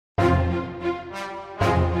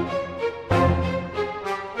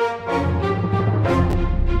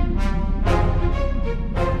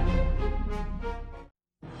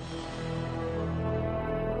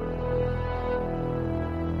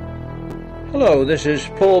Hello, this is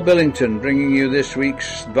Paul Billington bringing you this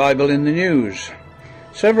week's Bible in the News.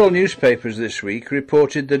 Several newspapers this week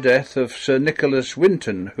reported the death of Sir Nicholas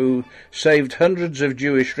Winton, who saved hundreds of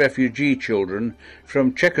Jewish refugee children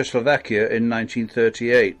from Czechoslovakia in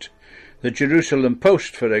 1938. The Jerusalem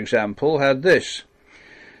Post, for example, had this,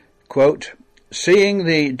 quote, "Seeing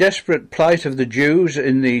the desperate plight of the Jews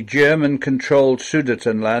in the German-controlled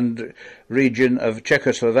Sudetenland region of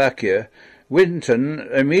Czechoslovakia, Winton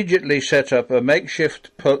immediately set up a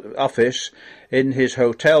makeshift office in his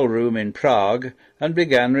hotel room in Prague and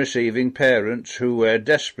began receiving parents who were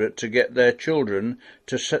desperate to get their children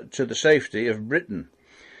to the safety of Britain,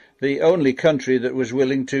 the only country that was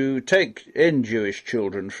willing to take in Jewish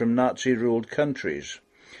children from Nazi-ruled countries.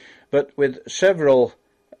 But with several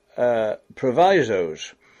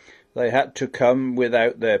provisos. They had to come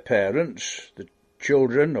without their parents. The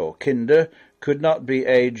children, or kinder, could not be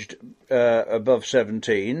aged above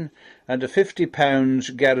 17, and a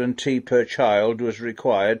 £50 guarantee per child was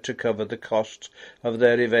required to cover the costs of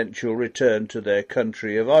their eventual return to their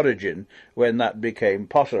country of origin when that became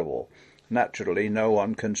possible. Naturally, no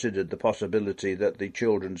one considered the possibility that the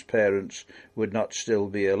children's parents would not still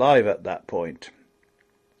be alive at that point.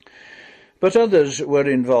 But others were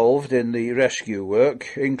involved in the rescue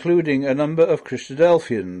work, including a number of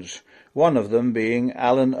Christadelphians, one of them being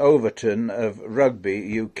Alan Overton of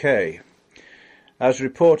Rugby, UK. As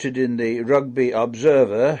reported in the Rugby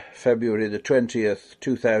Observer, February the 20th,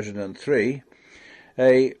 2003,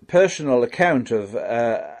 a personal account of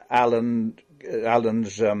Alan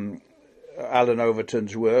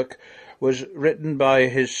Overton's work was written by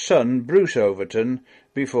his son Bruce Overton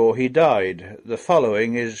before he died. The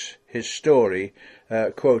following is his story,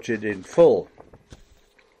 quoted in full.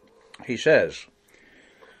 He says,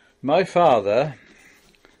 "My father,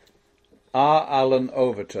 R. Alan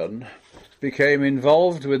Overton, became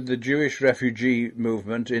involved with the Jewish refugee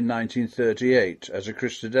movement in 1938. As a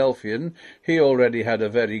Christadelphian, he already had a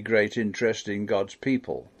very great interest in God's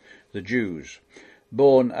people, the Jews.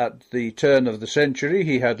 Born at the turn of the century,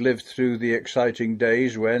 he had lived through the exciting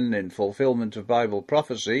days when, in fulfillment of Bible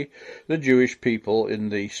prophecy, the Jewish people, in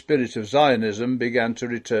the spirit of Zionism, began to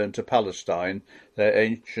return to Palestine, their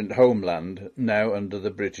ancient homeland, now under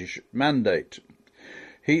the British mandate.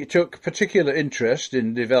 He took particular interest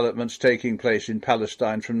in developments taking place in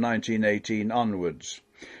Palestine from 1918 onwards.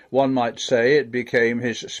 One might say it became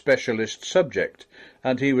his specialist subject,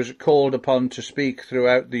 and he was called upon to speak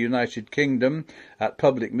throughout the United Kingdom at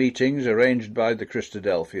public meetings arranged by the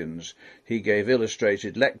Christadelphians. He gave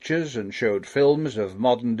illustrated lectures and showed films of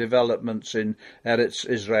modern developments in Eretz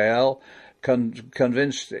Israel,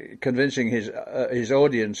 convincing his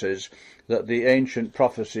audiences that the ancient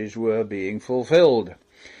prophecies were being fulfilled.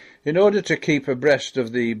 In order to keep abreast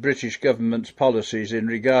of the British government's policies in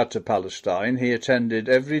regard to Palestine, he attended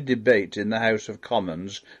every debate in the House of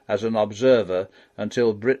Commons as an observer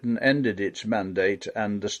until Britain ended its mandate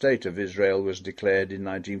and the State of Israel was declared in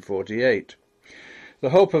 1948.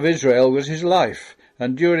 The hope of Israel was his life,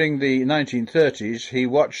 and during the 1930s he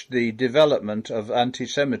watched the development of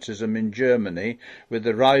anti-Semitism in Germany with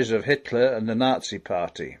the rise of Hitler and the Nazi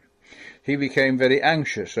Party. He became very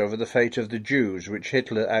anxious over the fate of the Jews, which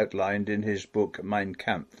Hitler outlined in his book Mein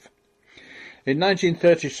Kampf. In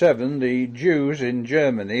 1937, the Jews in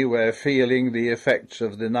Germany were feeling the effects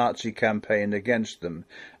of the Nazi campaign against them,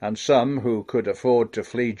 and some who could afford to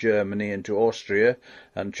flee Germany into Austria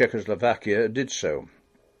and Czechoslovakia did so.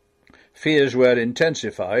 Fears were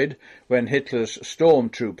intensified when Hitler's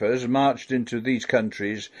stormtroopers marched into these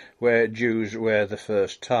countries where Jews were the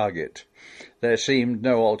first target. There seemed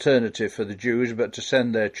no alternative for the Jews but to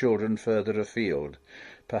send their children further afield,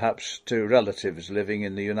 perhaps to relatives living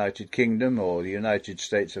in the United Kingdom or the United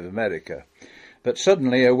States of America. But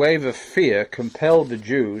suddenly a wave of fear compelled the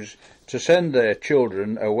Jews to send their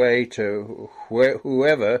children away to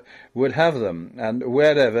whoever would have them, and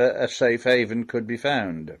wherever a safe haven could be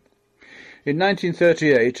found. In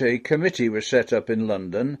 1938, a committee was set up in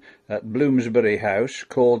London at Bloomsbury House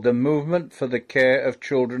called the Movement for the Care of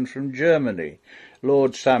Children from Germany.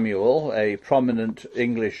 Lord Samuel, a prominent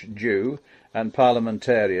English Jew and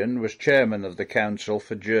parliamentarian, was chairman of the Council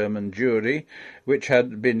for German Jewry, which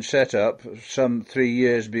had been set up some 3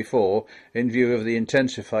 years before in view of the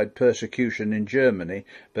intensified persecution in Germany,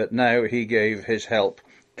 but now he gave his help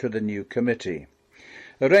to the new committee.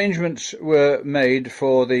 Arrangements were made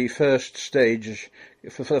for the first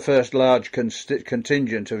large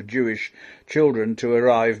contingent of Jewish children to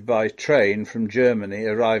arrive by train from Germany,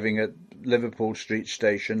 arriving at Liverpool Street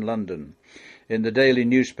Station, London. In the daily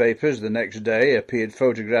newspapers the next day appeared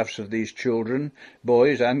photographs of these children,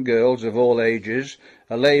 boys and girls of all ages,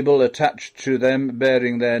 a label attached to them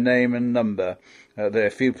bearing their name and number, their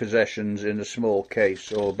few possessions in a small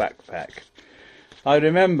case or backpack. I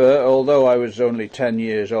remember, although I was only 10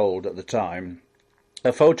 years old at the time,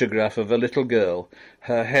 a photograph of a little girl,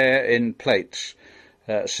 her hair in plaits,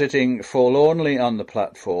 sitting forlornly on the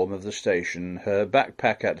platform of the station, her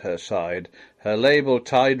backpack at her side, her label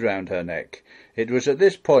tied round her neck. It was at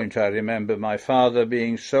this point, I remember, my father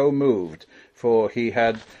being so moved, for he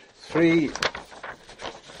had 3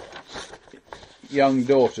 young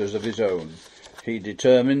daughters of his own. He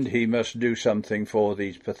determined he must do something for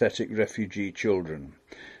these pathetic refugee children.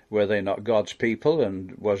 Were they not God's people,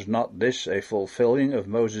 and was not this a fulfilling of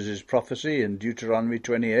Moses' prophecy in Deuteronomy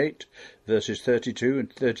 28, verses 32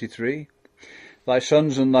 and 33? Thy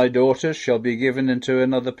sons and thy daughters shall be given into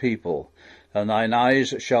another people, and thine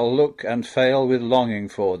eyes shall look and fail with longing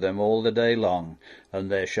for them all the day long,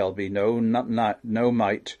 and there shall be no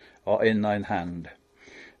might in thine hand.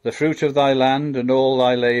 The fruit of thy land and all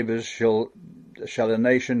thy labours shall a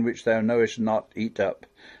nation which thou knowest not eat up,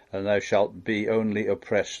 and thou shalt be only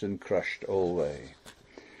oppressed and crushed alway.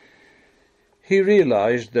 He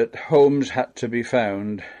realized that homes had to be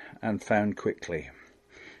found, and found quickly.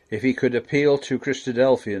 If he could appeal to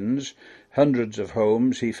Christadelphians, hundreds of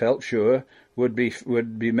homes, he felt sure, would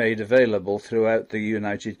be made available throughout the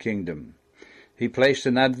United Kingdom. He placed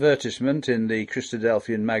an advertisement in the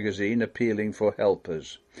Christadelphian magazine appealing for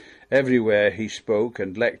helpers. Everywhere he spoke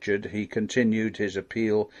and lectured, he continued his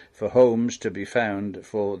appeal for homes to be found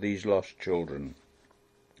for these lost children.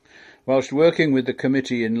 Whilst working with the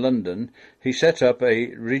committee in London, he set up a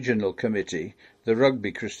regional committee, the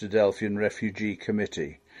Rugby Christadelphian Refugee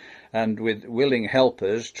Committee, and with willing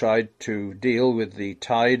helpers tried to deal with the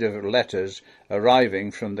tide of letters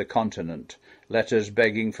arriving from the continent, letters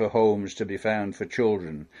begging for homes to be found for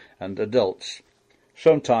children and adults.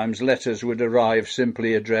 Sometimes letters would arrive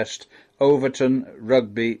simply addressed Overton,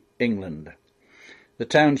 Rugby, England. The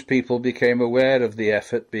townspeople became aware of the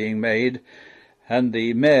effort being made, and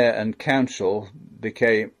the mayor and council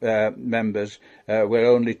members were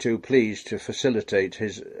only too pleased to facilitate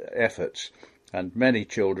his efforts, and many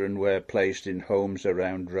children were placed in homes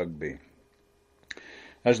around Rugby.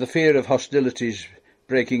 As the fear of hostilities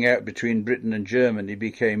breaking out between Britain and Germany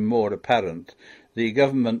became more apparent, the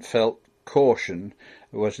government felt caution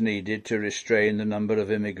was needed to restrain the number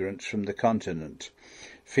of immigrants from the continent.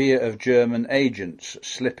 Fear of German agents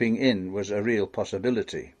slipping in was a real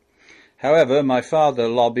possibility. However, my father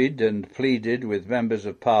lobbied and pleaded with members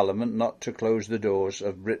of Parliament not to close the doors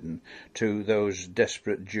of Britain to those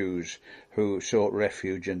desperate Jews who sought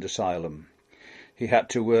refuge and asylum. He had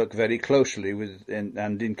to work very closely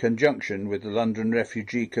and in conjunction with the London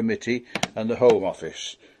Refugee Committee and the Home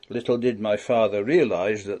Office. Little did my father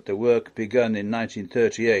realise that the work begun in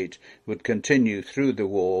 1938 would continue through the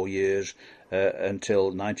war years until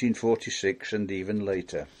 1946 and even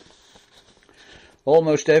later.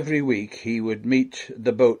 Almost every week he would meet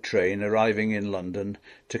the boat train arriving in London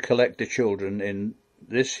to collect the children. In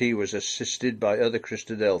this he was assisted by other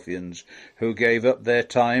Christadelphians who gave up their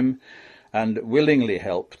time and willingly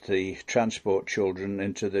helped the transport children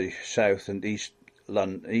into the South and East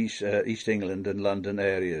England and London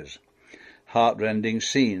areas. Heartrending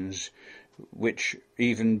scenes, which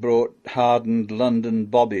even brought hardened London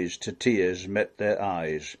bobbies to tears, met their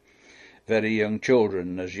eyes. Very young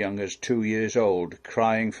children, as young as 2 years old,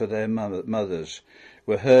 crying for their mothers,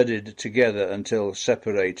 were herded together until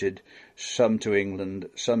separated, some to England,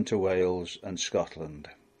 some to Wales and Scotland.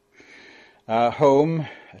 Our home,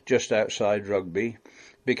 just outside Rugby,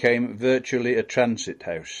 became virtually a transit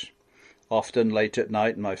house. Often late at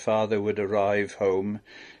night my father would arrive home,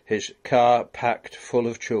 his car packed full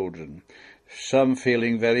of children, some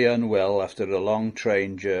feeling very unwell after a long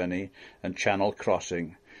train journey and channel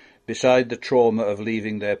crossing, beside the trauma of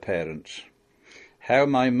leaving their parents. How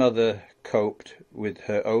my mother coped with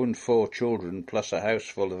her own 4 children, plus a house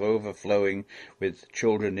full of overflowing with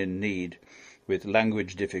children in need, with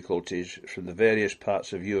language difficulties from the various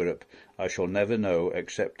parts of Europe, I shall never know,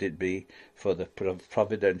 except it be for the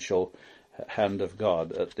providential hand of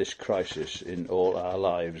God at this crisis in all our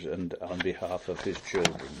lives and on behalf of his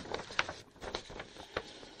children.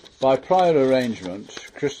 By prior arrangement,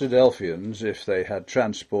 Christadelphians, if they had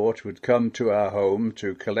transport, would come to our home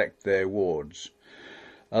to collect their wards.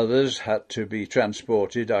 Others had to be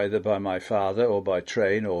transported either by my father or by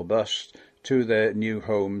train or bus to their new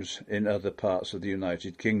homes in other parts of the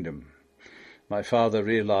United Kingdom. my father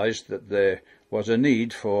realised that there was a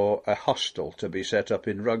need for a hostel to be set up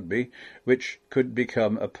in Rugby, which could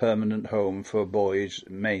become a permanent home for boys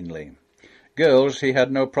mainly. Girls he had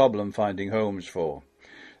no problem finding homes for.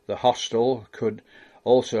 The hostel could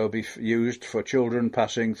also be used for children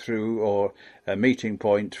passing through or a meeting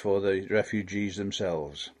point for the refugees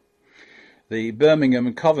themselves. The Birmingham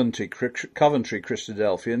and Coventry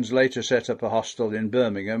Christadelphians later set up a hostel in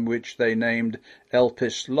Birmingham which they named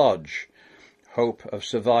Elpis Lodge. Hope of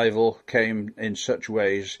survival came in such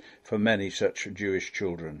ways for many such Jewish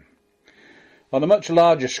children. On a much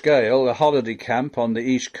larger scale, a holiday camp on the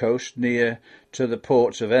east coast near to the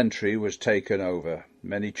ports of entry was taken over.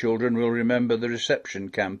 Many children will remember the reception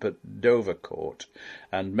camp at Dovercourt,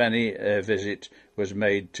 and many a visit was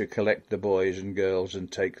made to collect the boys and girls and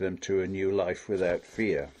take them to a new life without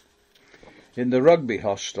fear. In the Rugby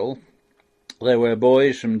hostel, there were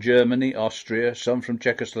boys from Germany, Austria, some from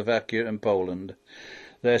Czechoslovakia and Poland.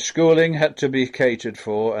 Their schooling had to be catered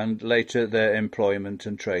for, and later their employment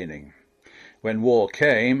and training. When war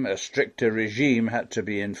came, a stricter regime had to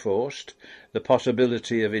be enforced. The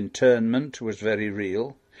possibility of internment was very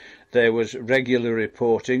real. There was regular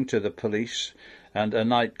reporting to the police and a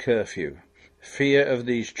night curfew. Fear of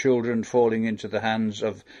these children falling into the hands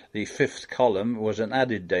of the fifth column was an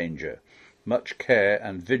added danger. Much care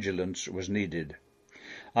and vigilance was needed.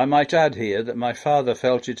 I might add here that my father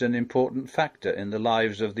felt it an important factor in the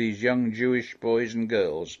lives of these young Jewish boys and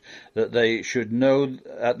girls that they should know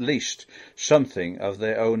at least something of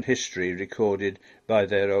their own history recorded by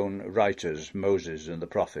their own writers, Moses and the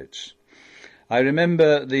prophets. I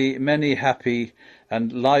remember the many happy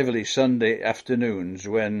and lively Sunday afternoons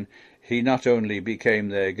when he not only became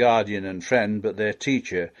their guardian and friend, but their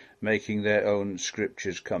teacher, making their own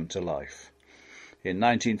scriptures come to life. In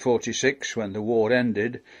 1946, when the war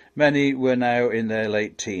ended, many were now in their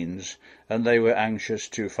late teens, and they were anxious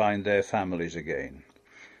to find their families again.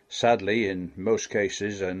 Sadly, in most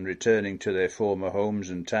cases, and returning to their former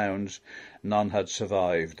homes and towns, none had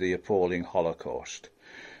survived the appalling Holocaust.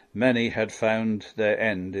 Many had found their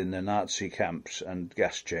end in the Nazi camps and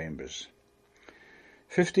gas chambers.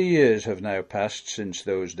 50 years have now passed since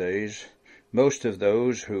those days. Most of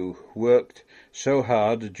those who worked so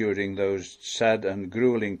hard during those sad and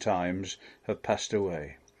gruelling times have passed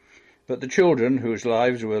away. But the children whose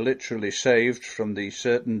lives were literally saved from the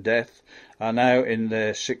certain death are now in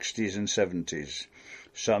their 60s and 70s.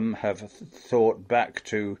 Some have thought back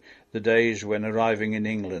to the days when arriving in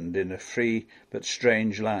England in a free but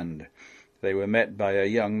strange land, they were met by a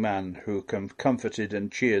young man who comforted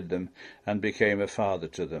and cheered them and became a father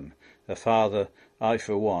to them, a father I,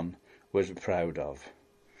 for one, was proud of.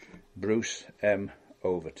 Bruce M.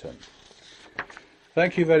 Overton.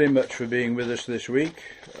 Thank you very much for being with us this week.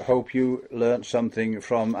 I hope you learnt something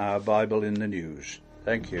from our Bible in the News.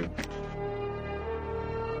 Thank you.